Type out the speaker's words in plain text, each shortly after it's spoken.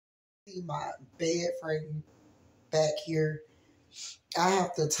see my bed frame back here. I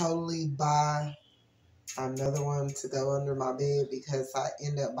have to totally buy another one to go under my bed because I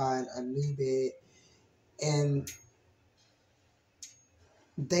end up buying a new bed. And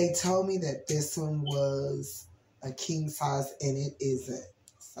they told me that this one was a king size and it isn't.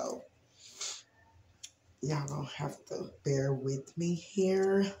 So y'all gonna have to bear with me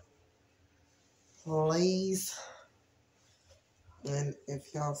here, please. And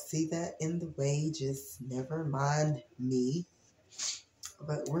if y'all see that in the way, just never mind me.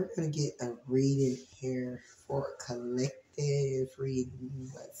 But we're going to get a reading here for a collective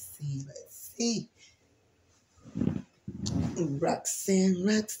reading. Let's see. Roxanne,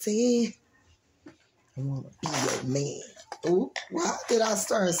 I want to be your man. Ooh, why did I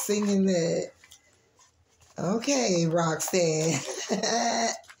start singing that? Okay, Roxanne.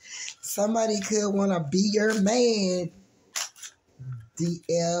 Somebody could want to be your man.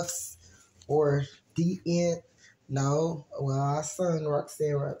 DFs or DN. No, well, I sung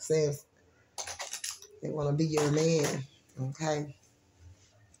Roxanne. They want to be your man. Okay.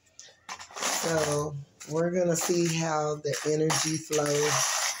 So we're going to see how the energy flow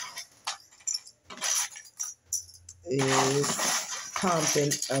is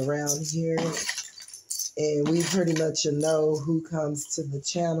pumping around here. And we pretty much know who comes to the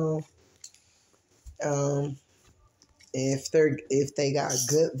channel. If they got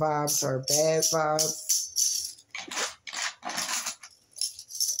good vibes or bad vibes.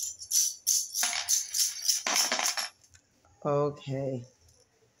 Okay.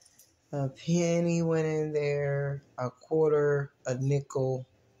 A penny went in there, a quarter, a nickel,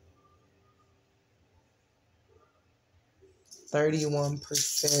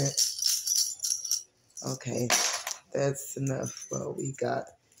 31%. Okay, that's enough. Well, we got,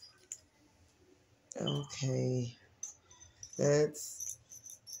 okay, that's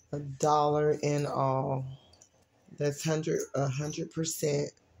 $1 in all. That's 100%,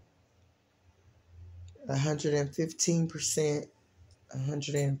 115%,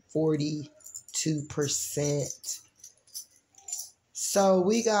 142%. So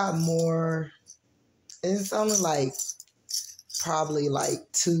we got more. It's only like probably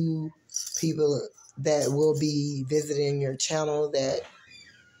like 2 people that will be visiting your channel that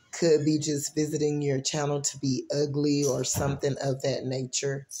could be just visiting your channel to be ugly or something of that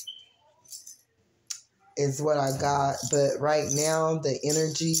nature is what I got. But right now, the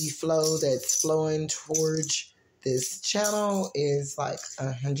energy flow that's flowing towards this channel is like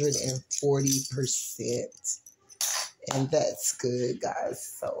 140%. And that's good, guys.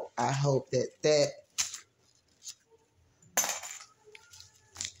 So I hope that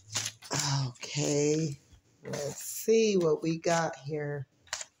okay. Let's see what we got here.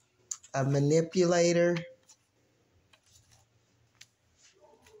 A manipulator.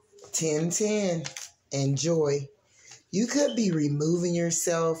 1010. Enjoy. You could be removing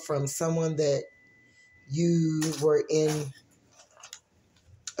yourself from someone that you were in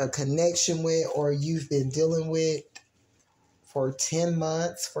a connection with or you've been dealing with for 10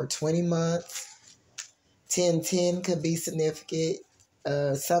 months, for 20 months. 1010 could be significant.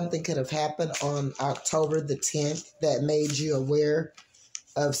 Something could have happened on October the 10th that made you aware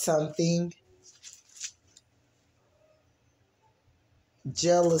of something.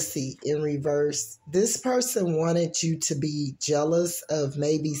 Jealousy in reverse. This person wanted you to be jealous of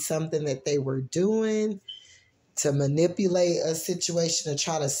maybe something that they were doing, to manipulate a situation, to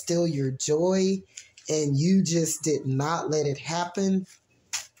try to steal your joy, and you just did not let it happen.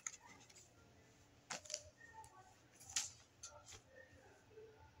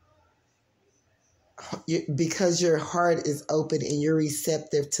 Because your heart is open and you're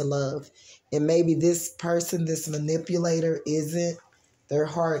receptive to love. And maybe this person, this manipulator, isn't. Their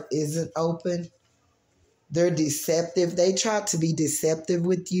heart isn't open. They're deceptive. They tried to be deceptive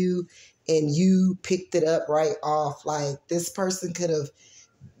with you and you picked it up right off. Like this person could have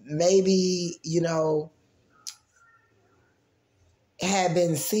maybe, had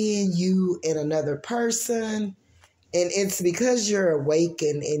been seeing you in another person. And it's because you're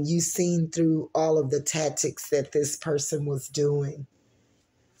awakened and you've seen through all of the tactics that this person was doing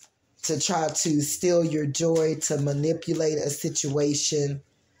to try to steal your joy, to manipulate a situation.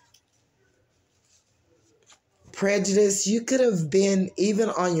 Prejudice, you could have been even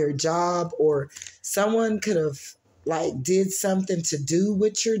on your job, or someone could have did something to do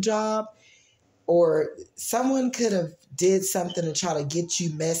with your job, or someone could have did something to try to get you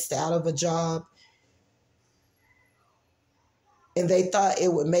messed out of a job. And they thought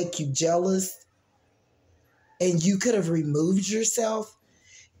it would make you jealous. And you could have removed yourself.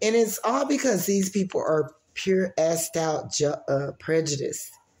 And it's all because these people are pure assed out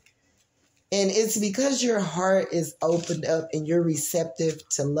prejudice. And it's because your heart is opened up and you're receptive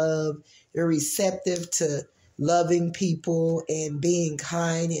to love. You're receptive to loving people and being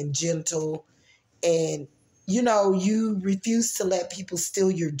kind and gentle. And, you refuse to let people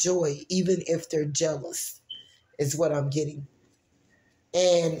steal your joy, even if they're jealous, is what I'm getting.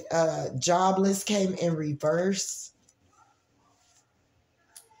 And jobless came in reverse.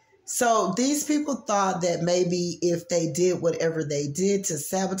 So these people thought that maybe if they did whatever they did to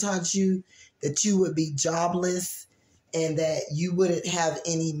sabotage you, that you would be jobless and that you wouldn't have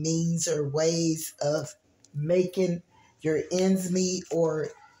any means or ways of making your ends meet or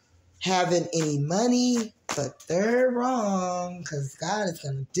having any money. But they're wrong, because God is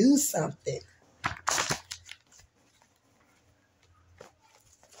going to do something.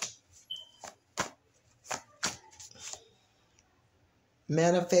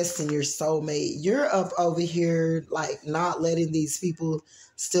 Manifesting your soulmate. You're up over here like not letting these people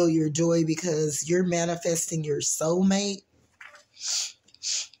steal your joy because you're manifesting your soulmate.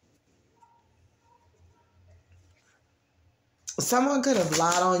 Someone could have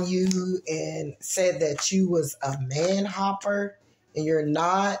lied on you and said that you was a man hopper and you're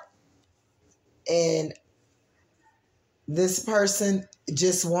not. And this person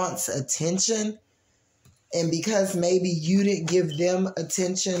just wants attention. And because maybe you didn't give them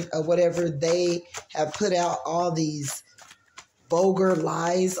attention or whatever, they have put out all these vulgar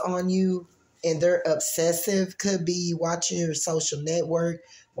lies on you, and they're obsessive. Could be watching your social network,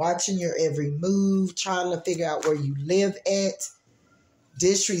 watching your every move, trying to figure out where you live at.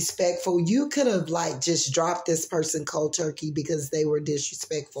 Disrespectful. You could have just dropped this person cold turkey because they were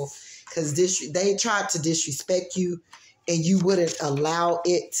disrespectful. Because they tried to disrespect you and you wouldn't allow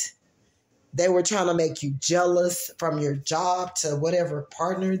it. They were trying to make you jealous from your job to whatever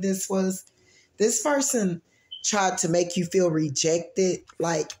partner this was. This person tried to make you feel rejected,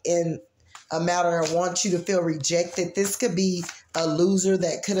 in a matter of want you to feel rejected. This could be a loser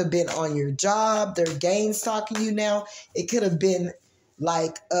that could have been on your job. They're game stalking you now. It could have been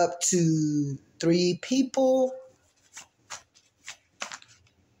up to 3 people.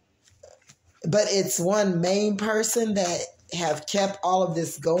 But it's one main person that have kept all of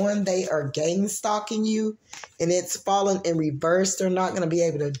this going. They are gang stalking you, and it's fallen in reverse. They're not going to be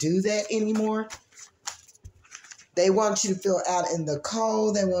able to do that anymore. They want you to feel out in the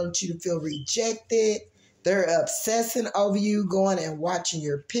cold. They want you to feel rejected. They're obsessing over you, going and watching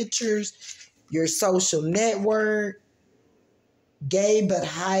your pictures, your social network, gay but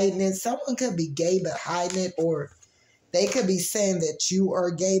hiding it. Someone could be gay but hiding it, or they could be saying that you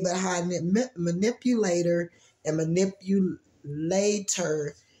are gay but hiding it. Manipulator and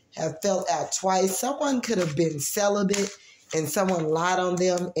manipulator have felt out twice. Someone could have been celibate and someone lied on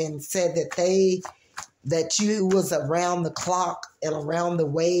them and said that you was around the clock and around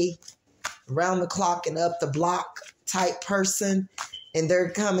the clock and up the block type person, and they're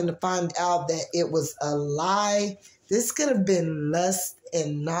coming to find out that it was a lie. This could have been lust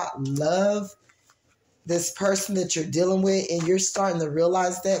and not love. This person that you're dealing with, and you're starting to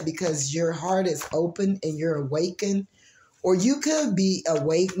realize that because your heart is open and you're awakened. Or you could be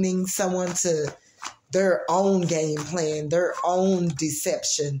awakening someone to their own game plan, their own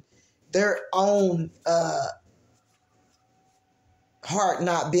deception, their own heart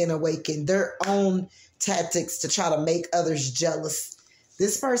not being awakened, their own tactics to try to make others jealous.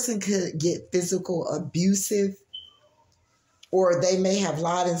 This person could get physical abusive, or they may have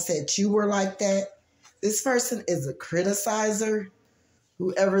lied and said you were like that. This person is a criticizer.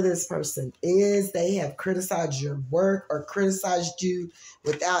 Whoever this person is, they have criticized your work or criticized you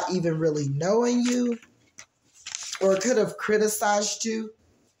without even really knowing you, or could have criticized you.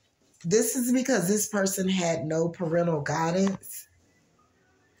 This is because this person had no parental guidance.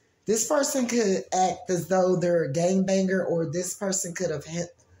 This person could act as though they're a gangbanger, or this person could have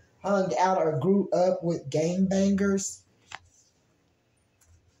hung out or grew up with gangbangers.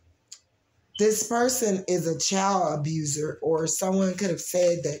 This person is a child abuser, or someone could have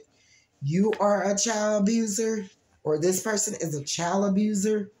said that you are a child abuser, or this person is a child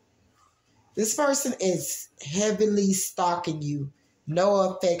abuser. This person is heavily stalking you.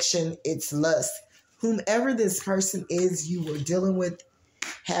 No affection, it's lust. Whomever this person is you were dealing with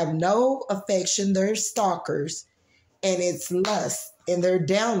have no affection. They're stalkers, and it's lust, and they're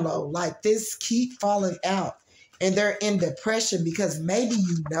down low. Like this, keep falling out, and they're in depression because maybe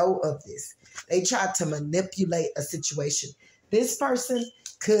you know of this. They tried to manipulate a situation. This person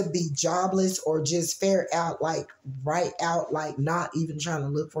could be jobless or just fair out, right out, not even trying to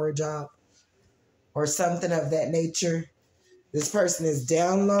look for a job or something of that nature. This person is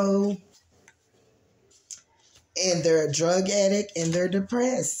down low, and they're a drug addict, and they're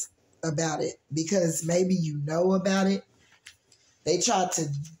depressed. about it because maybe you know about it. They try to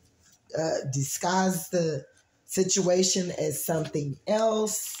disguise the situation as something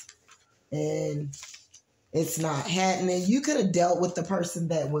else, and it's not happening. You could have dealt with the person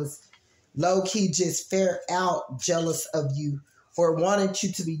that was low-key just fair out jealous of you or wanted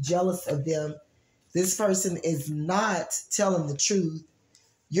you to be jealous of them. This person is not telling the truth.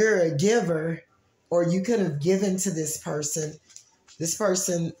 You're a giver, or you could have given to this person. This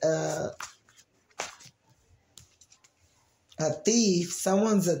person, a thief,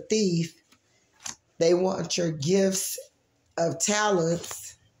 someone's a thief. They want your gifts of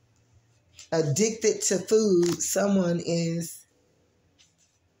talents. Addicted to food, someone is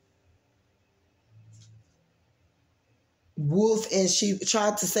wolf in sheep.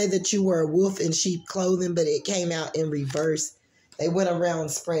 Tried to say that you were a wolf in sheep clothing, but it came out in reverse. They went around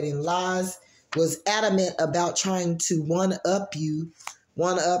spreading lies, was adamant about trying to one-up you,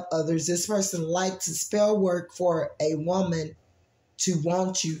 one-up others. This person liked to spell work for a woman to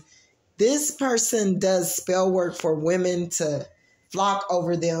want you. This person does spell work for women to flock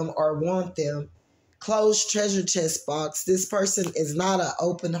over them or want them. Closed treasure chest box. This person is not an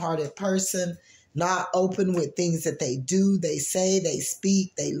open-hearted person, not open with things that they do, they say, they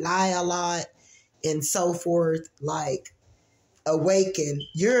speak, they lie a lot, and so forth. Like, awaken.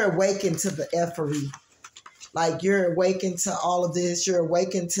 You're awakened to the effery. Like, you're awakened to all of this. You're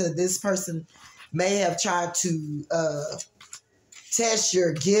awakened to this person may have tried to test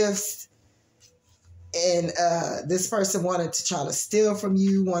your gifts. And this person wanted to try to steal from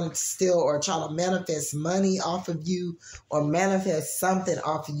you, wanted to steal or try to manifest money off of you or manifest something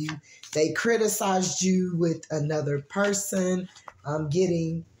off of you. They criticized you with another person.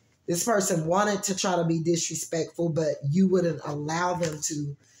 This person wanted to try to be disrespectful, but you wouldn't allow them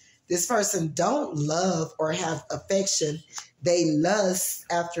to. This person don't love or have affection. They lust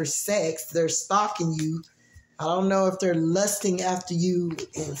after sex. They're stalking you. I don't know if they're lusting after you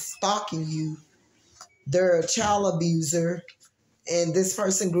and stalking you. They're a child abuser, and this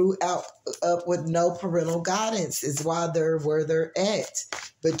person grew up with no parental guidance is why they're where they're at.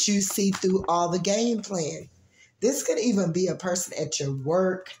 But you see through all the game plan. This could even be a person at your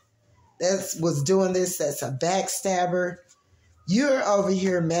work that was doing this, that's a backstabber. You're over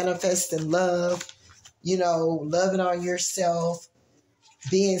here manifesting love, loving on yourself,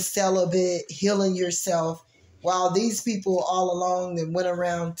 being celibate, healing yourself. While these people all along and went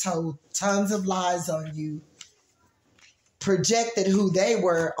around, told tons of lies on you, projected who they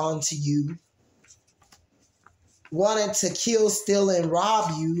were onto you, wanted to kill, steal, and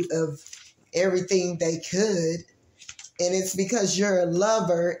rob you of everything they could. And it's because you're a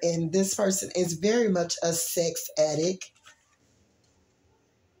lover, and this person is very much a sex addict.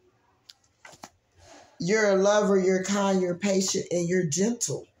 You're a lover, you're kind, you're patient, and you're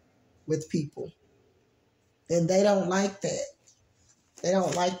gentle with people. And they don't like that. They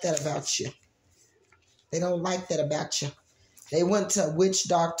don't like that about you. They don't like that about you. They went to a witch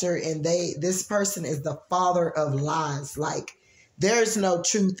doctor, and this person is the father of lies. Like, there's no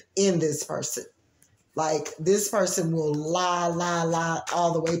truth in this person. Like, this person will lie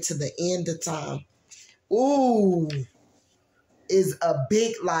all the way to the end of time. Ooh, is a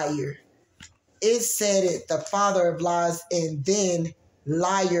big liar. It said it, the father of lies, and then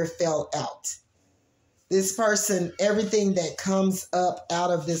liar fell out. This person, everything that comes up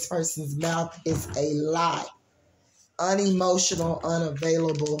out of this person's mouth is a lie. Unemotional,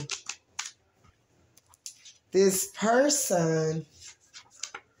 unavailable. This person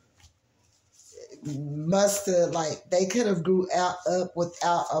must have, they could have grew up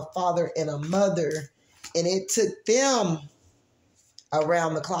without a father and a mother, and it took them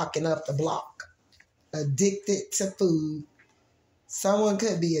around the clock and up the block. Addicted to food. Someone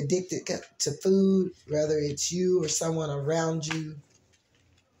could be addicted to food, whether it's you or someone around you.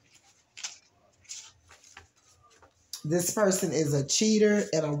 This person is a cheater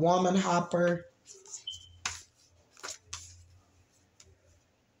and a woman hopper.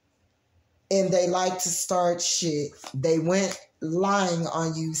 And they like to start shit. They went lying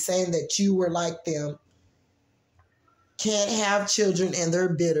on you, saying that you were like them. Can't have children and they're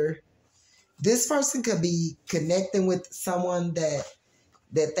bitter. This person could be connecting with someone that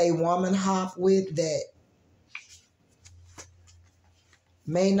they woman hop with that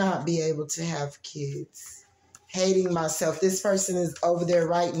may not be able to have kids. Hating myself. This person is over there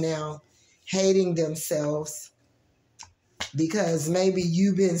right now hating themselves because maybe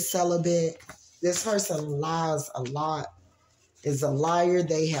you've been celibate. This person lies a lot. Is a liar.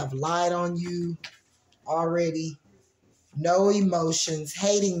 They have lied on you already. No emotions.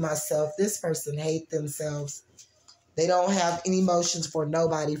 Hating myself. This person hates themselves. They don't have any emotions for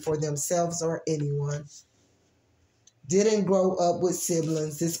nobody, for themselves or anyone. Didn't grow up with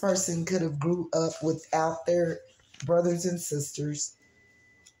siblings. This person could have grew up without their brothers and sisters.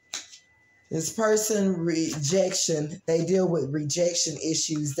 This person, rejection. They deal with rejection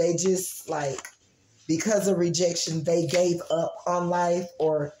issues. They just like, because of rejection, they gave up on life,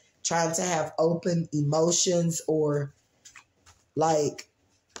 or trying to have open emotions, or like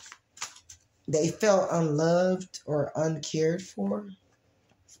they felt unloved or uncared for.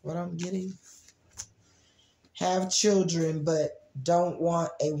 That's what I'm getting. Have children but don't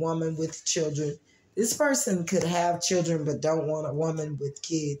want a woman with children. This person could have children but don't want a woman with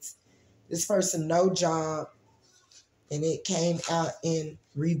kids. This person, no job, and it came out in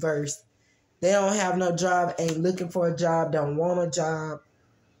reverse. They don't have no job, ain't looking for a job, don't want a job,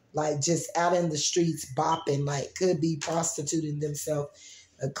 like just out in the streets bopping, like could be prostituting themselves.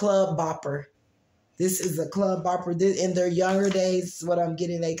 A club bopper. This is a club bopper. In their younger days, what I'm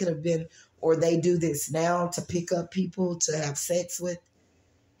getting, they could have been, or they do this now to pick up people to have sex with,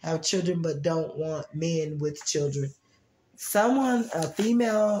 have children, but don't want men with children. Someone, a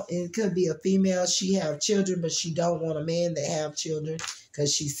female, it could be a female, she have children, but she don't want a man that have children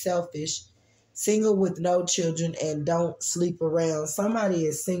because she's selfish. Single with no children and don't sleep around. Somebody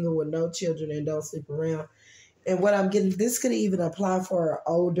is single with no children and don't sleep around. And what I'm getting, this could even apply for an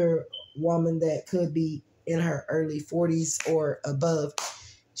older woman that could be in her early 40s or above.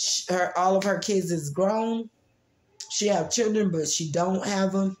 All of her kids is grown. She have children, but she don't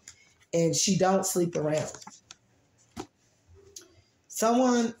have them, and she don't sleep around.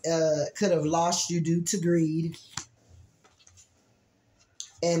 Someone could have lost you due to greed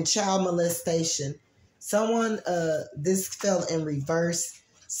and child molestation. Someone, this fell in reverse.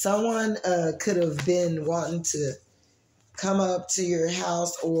 Someone could have been wanting to come up to your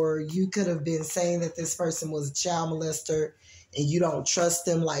house, or you could have been saying that this person was a child molester and you don't trust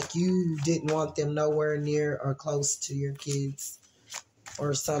them, like you didn't want them nowhere near or close to your kids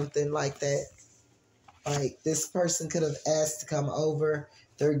or something like that. Like this person could have asked to come over.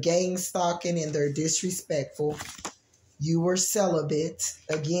 They're gang stalking and they're disrespectful. You were celibate.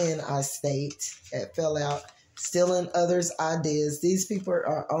 Again, I state, that fell out. Stealing others' ideas. These people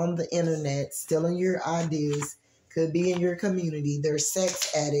are on the internet stealing your ideas. Could be in your community. They're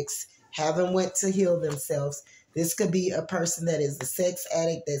sex addicts. Haven't went to heal themselves. This could be a person that is a sex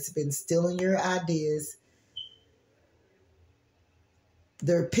addict that's been stealing your ideas.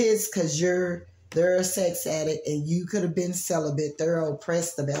 They're pissed because they're a sex addict and you could have been celibate. They're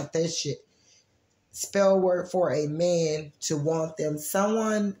oppressed about that shit. Spell work for a man to want them.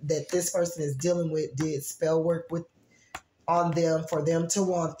 Someone that this person is dealing with did spell work on them for them to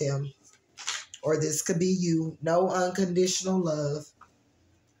want them. Or this could be you. No unconditional love.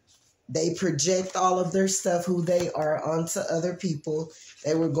 They project all of their stuff, who they are, onto other people.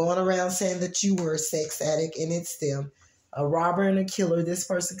 They were going around saying that you were a sex addict, and it's them. A robber and a killer. This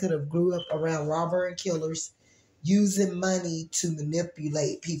person could have grew up around robber and killers, using money to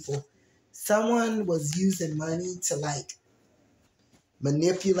manipulate people. Someone was using money to like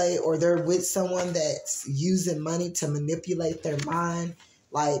manipulate, or they're with someone that's using money to manipulate their mind.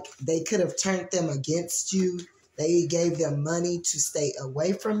 Like they could have turned them against you. They gave them money to stay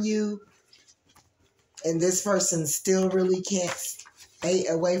away from you. And this person still really can't stay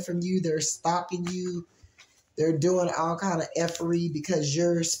away from you. They're stalking you. They're doing all kind of effery because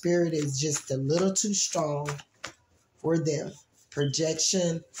your spirit is just a little too strong for them.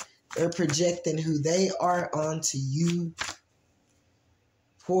 Projection. They're projecting who they are onto you.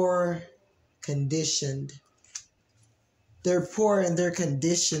 Poor, conditioned. They're poor and they're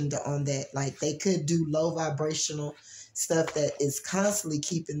conditioned on that. Like they could do low vibrational stuff that is constantly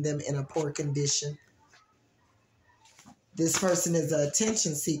keeping them in a poor condition. This person is an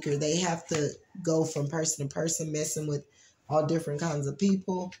attention seeker. They have to go from person to person, messing with all different kinds of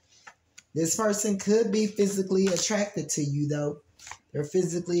people. This person could be physically attracted to you, though. They're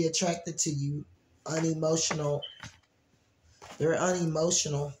physically attracted to you. Unemotional. They're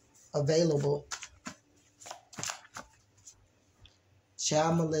unemotional. Available.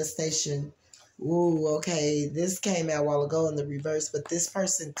 Child molestation. Ooh, okay. This came out a while ago in the reverse, but this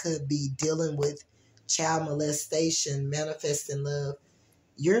person could be dealing with child molestation, manifesting love.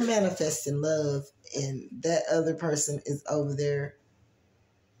 You're manifesting love, and that other person is over there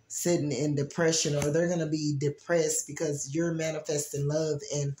sitting in depression, or they're going to be depressed because you're manifesting love,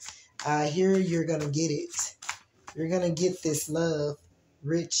 and I hear you're going to get it. You're going to get this love,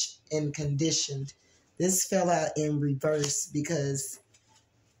 rich and conditioned. This fell out in reverse because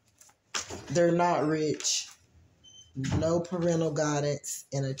they're not rich, no parental guidance,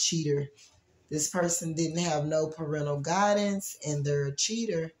 and a cheater. This person didn't have no parental guidance, and they're a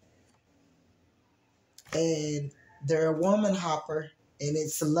cheater, and they're a woman hopper, and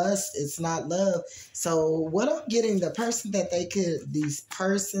it's lust, it's not love. So what I'm getting, the person that they could, these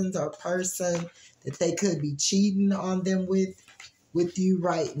persons or person that they could be cheating on them with you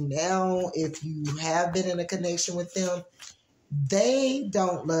right now, if you have been in a connection with them, they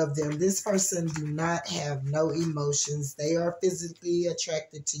don't love them. This person do not have no emotions. They are physically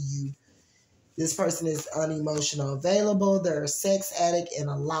attracted to you. This person is unemotional available. They're a sex addict and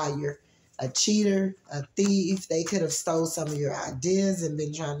a liar, a cheater, a thief. They could have stole some of your ideas and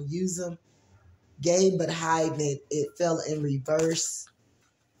been trying to use them. Gay but hiding it. It fell in reverse.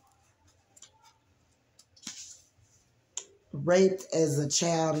 Raped as a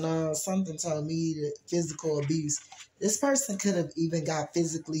child. No, something told me that physical abuse. This person could have even got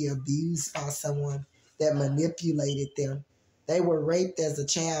physically abused by someone that manipulated them. They were raped as a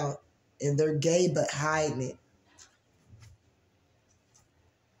child, and they're gay but hiding it.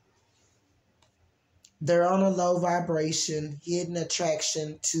 They're on a low vibration, hidden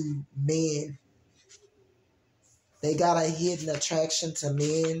attraction to men. They got a hidden attraction to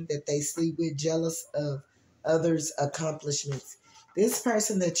men that they sleep with, jealous of others' accomplishments. This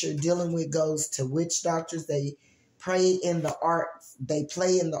person that you're dealing with goes to witch doctors. They play in the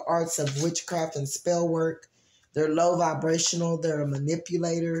arts of witchcraft and spell work. They're low vibrational. They're a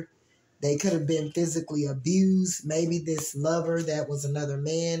manipulator. They could have been physically abused. Maybe this lover that was another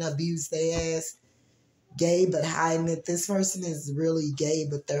man abused their ass. Gay but hiding it. This person is really gay,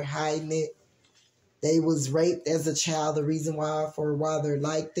 but they're hiding it. They was raped as a child. The reason why they're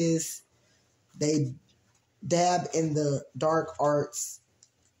like this, they dab in the dark arts,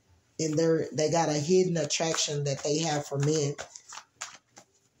 and they got a hidden attraction that they have for men.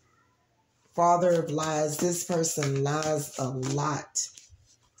 Father of lies. This person lies a lot.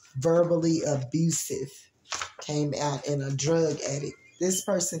 Verbally abusive. Came out, in a drug addict. This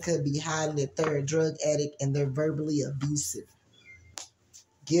person could be hiding that they're a drug addict and they're verbally abusive.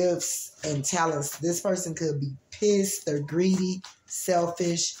 Gifts and talents. This person could be pissed. They're greedy,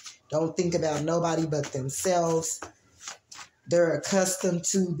 selfish, don't think about nobody but themselves. They're accustomed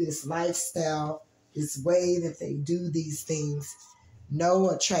to this lifestyle, this way that they do these things. No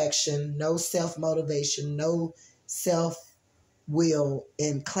attraction, no self-motivation, no self-will,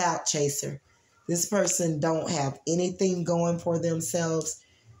 and clout chaser. This person don't have anything going for themselves.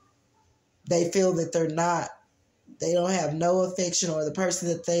 They feel that they don't have no affection, or the person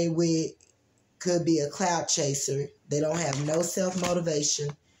that they with could be a clout chaser. They don't have no self-motivation,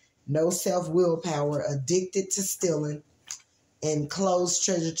 no self-willpower, addicted to stealing, and closed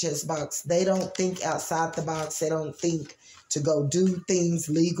treasure chest box. They don't think outside the box. They don't think to go do things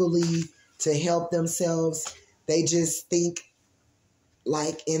legally to help themselves. They just think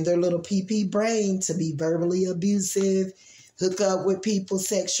like in their little PP brain to be verbally abusive, hook up with people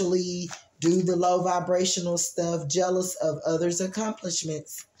sexually, do the low vibrational stuff, jealous of others'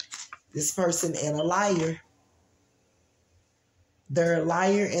 accomplishments. This person and a liar. They're a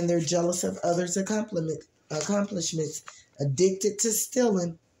liar and they're jealous of others' accomplishments. Addicted to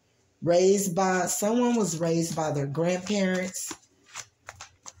stealing. Someone was raised by their grandparents.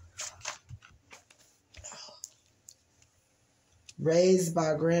 Raised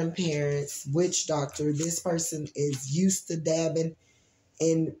by grandparents. Witch doctor. This person is used to dabbing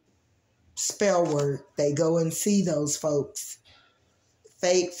in spell work. They go and see those folks.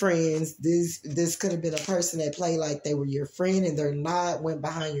 Fake friends. This could have been a person that played like they were your friend and they're not. Went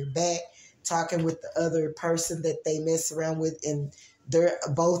behind your back, talking with the other person that they mess around with, and they're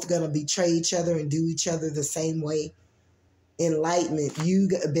both going to betray each other and do each other the same way. Enlightenment. You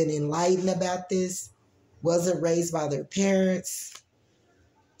have been enlightened about this. Wasn't raised by their parents.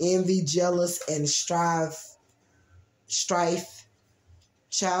 Envy, jealous, and strife.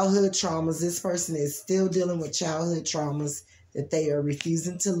 Childhood traumas. This person is still dealing with childhood traumas that they are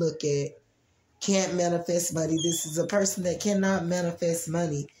refusing to look at. Can't manifest money. This is a person that cannot manifest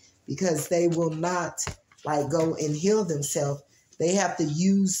money because they will not go and heal themselves. They have to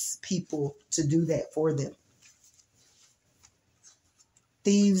use people to do that for them.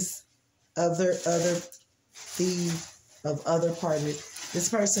 Thieves, other partners. This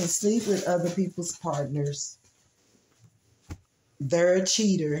person sleeps with other people's partners. They're a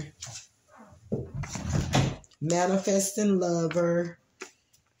cheater. Manifesting lover.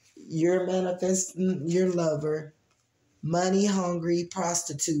 You're manifesting your lover. Money hungry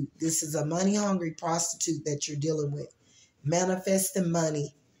prostitute. This is a money hungry prostitute that you're dealing with. Manifesting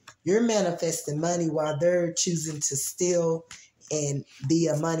money. You're manifesting money while they're choosing to steal and be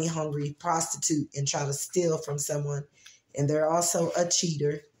a money hungry prostitute and try to steal from someone. And they're also a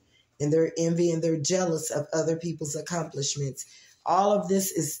cheater. and they're envy and they're jealous of other people's accomplishments. All of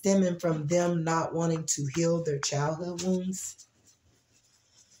this is stemming from them not wanting to heal their childhood wounds,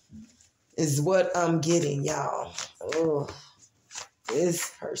 is what I'm getting, y'all. Oh,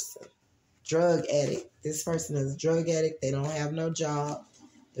 this person, drug addict. This person is a drug addict. They don't have no job.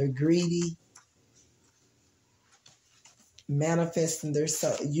 They're greedy. Manifesting their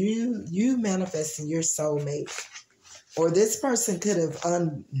soul. You manifesting your soulmate. Or this person could have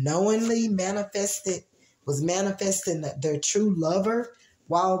unknowingly was manifesting their true lover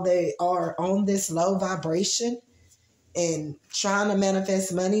while they are on this low vibration and trying to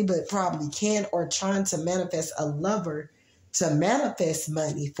manifest money, but probably can't, or trying to manifest a lover to manifest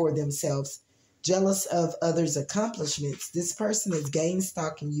money for themselves, jealous of others' accomplishments. This person is game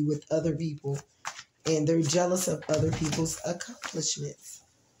stalking you with other people, and they're jealous of other people's accomplishments.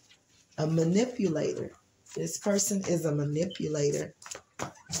 A manipulator. This person is a manipulator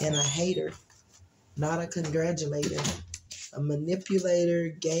and a hater, not a congratulator. A manipulator,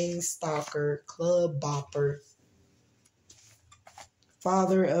 game stalker, club bopper,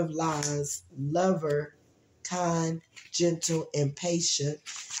 father of lies, lover, kind, gentle, and patient.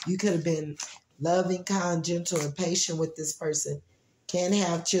 You could have been loving, kind, gentle, and patient with this person. Can't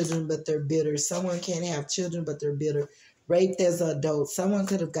have children, but they're bitter. Someone can't have children, but they're bitter. Raped as an adult. Someone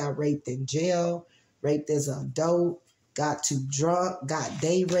could have got raped in jail, raped as an adult, got too drunk, got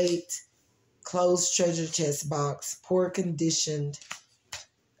day raped, closed treasure chest box, poor conditioned,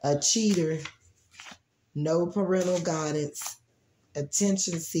 a cheater, no parental guidance,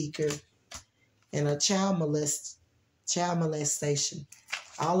 attention seeker, and a child molestation.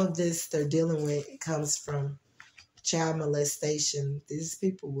 All of this they're dealing with comes from child molestation. These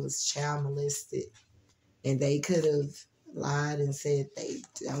people was child molested, and they could have lied and said they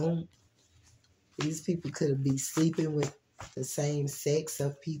don't. These people could be sleeping with the same sex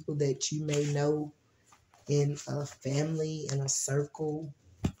of people that you may know in a family, in a circle,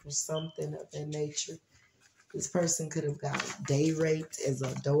 or something of that nature. This person could have got day raped as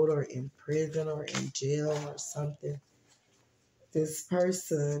an adult, or in prison, or in jail, or something. This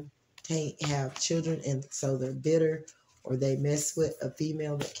person can't have children, and so they're bitter, or they mess with a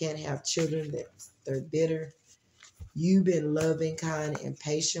female that can't have children, that they're bitter. You've been loving, kind, and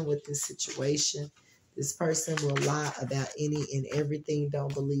patient with this situation. This person will lie about any and everything,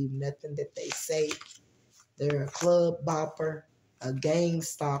 don't believe nothing that they say. They're a club bopper, a gang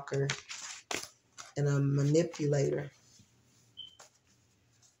stalker, and a manipulator.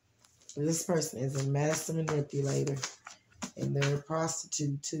 This person is a master manipulator, and they're a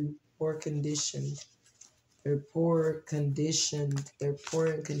prostitute too, poor conditioned. They're poor conditioned. They're poor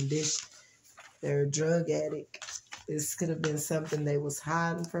in condition. They're a drug addict. This could have been something they was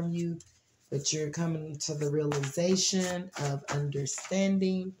hiding from you, but you're coming to the realization of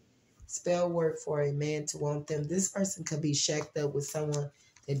understanding. Spell work for a man to want them. This person could be shacked up with someone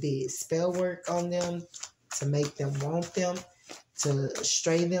that did spell work on them to make them want them, to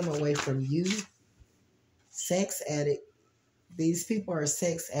stray them away from you. Sex addict. These people are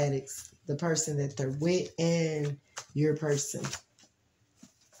sex addicts. The person that they're with and your person.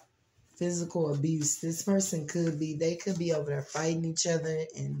 Physical abuse. This person they could be over there fighting each other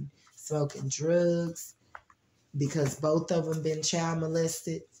and smoking drugs because both of them been child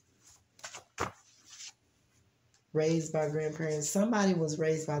molested. Raised by grandparents. Somebody was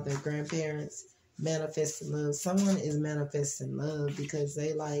raised by their grandparents, manifesting love. Someone is manifesting love because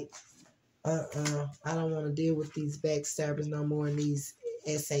they like, I don't want to deal with these backstabbers no more, and these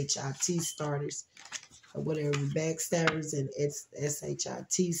SHIT starters, or whatever, backstabbers and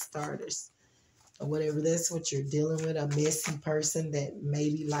SHIT starters, or whatever. That's what you're dealing with, a messy person that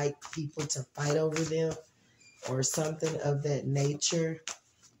maybe like people to fight over them, or something of that nature.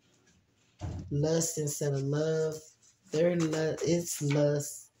 Lust instead of love. It's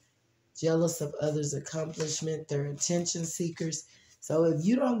lust. Jealous of others' accomplishment. They're attention seekers. So if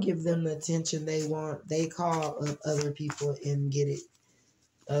you don't give them the attention they want, they call up other people and get it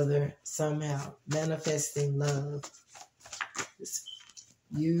somehow. Manifesting love.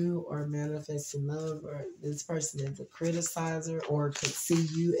 You are manifesting love, or this person is a criticizer, or could see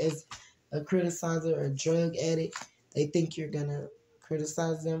you as a criticizer or a drug addict. They think you're going to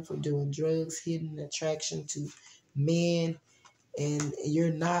criticize them for doing drugs, hidden attraction to men, and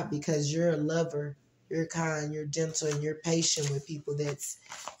you're not, because you're a lover. You're kind, you're gentle, and you're patient with people that's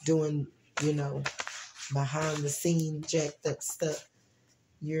doing, behind the scenes, jacked up stuff.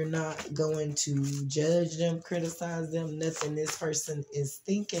 You're not going to judge them, criticize them, nothing. This person is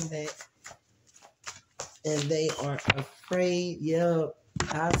thinking that, and they are afraid. Yep,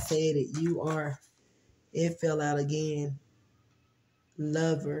 I said it. You are. It fell out again.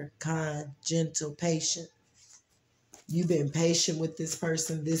 lover, kind, gentle, patient. You've been patient with this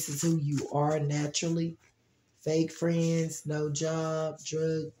person. This is who you are naturally. Fake friends, no job,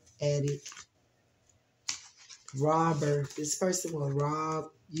 drug addict, robber. This person will rob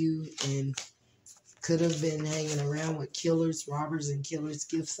you and could have been hanging around with killers, robbers, and killers,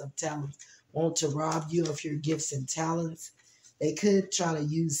 gifts of talent. Want to rob you of your gifts and talents. They could try to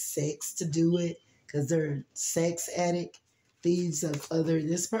use sex to do it because they're sex addict, thieves of other.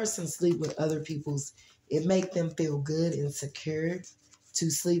 This person sleep with other people's. It make them feel good and secure to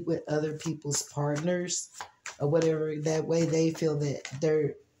sleep with other people's partners or whatever. That way they feel that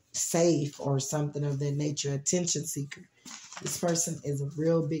they're safe or something of that nature. Attention seeker. This person is a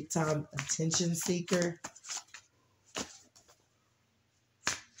real big time attention seeker.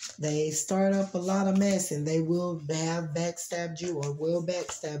 They start up a lot of mess and they will have backstabbed you or will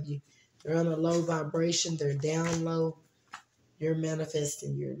backstab you. They're on a low vibration. They're down low. You're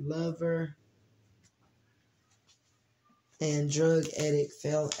manifesting your lover. And drug addict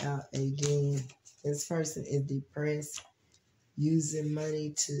fell out again. This person is depressed, using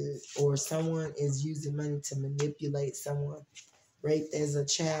money to, or someone is using money to manipulate someone. Raped as a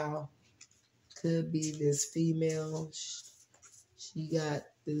child. Could be this female. She got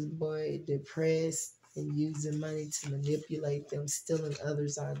this boy depressed and using money to manipulate them, stealing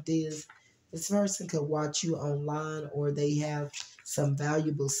others' ideas. This person could watch you online or they have some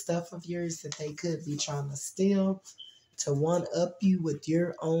valuable stuff of yours that they could be trying to steal to one-up you with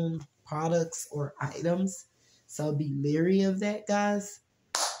your own products or items. So be leery of that, guys.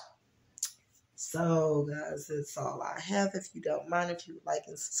 So, guys, that's all I have. If you don't mind, if you would like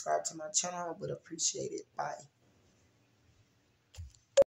and subscribe to my channel, I would appreciate it. Bye.